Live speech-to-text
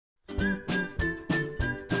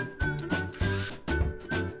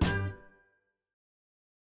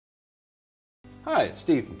Hi, it's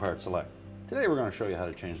Steve from Part Select. Today we're going to show you how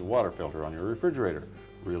to change the water filter on your refrigerator.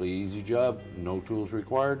 Really easy job, no tools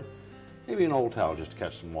required, maybe an old towel just to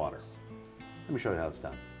catch some water. Let me show you how it's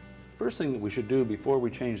done. First thing that we should do before we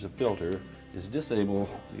change the filter is disable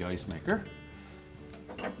the ice maker.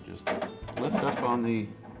 Just lift up on the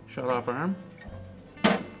shut-off arm.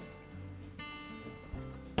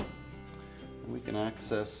 We can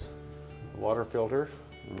access the water filter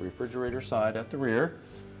on the refrigerator side at the rear.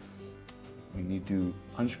 We need to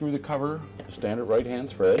unscrew the cover, the standard right-hand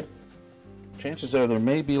thread. Chances are there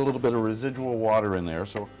may be a little bit of residual water in there,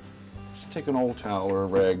 so just take an old towel or a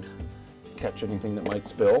rag to catch anything that might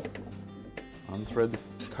spill. Unthread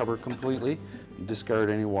the cover completely, discard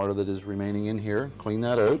any water that is remaining in here, clean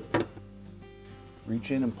that out.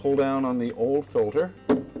 Reach in and pull down on the old filter.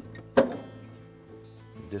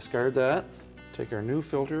 Discard that. Take our new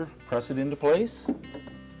filter, press it into place.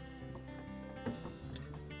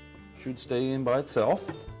 Should stay in by itself.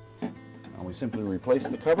 Now we simply replace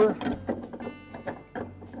the cover.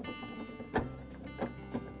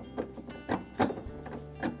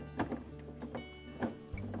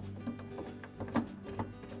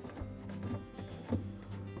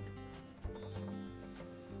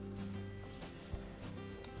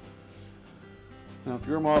 Now if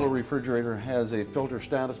your model refrigerator has a filter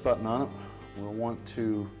status button on it, we'll want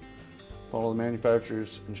to follow the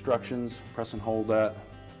manufacturer's instructions, press and hold that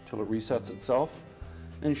till it resets itself,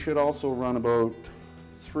 and should also run about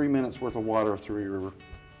 3 minutes worth of water through your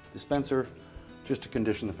dispenser just to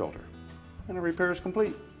condition the filter. And the repair is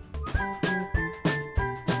complete.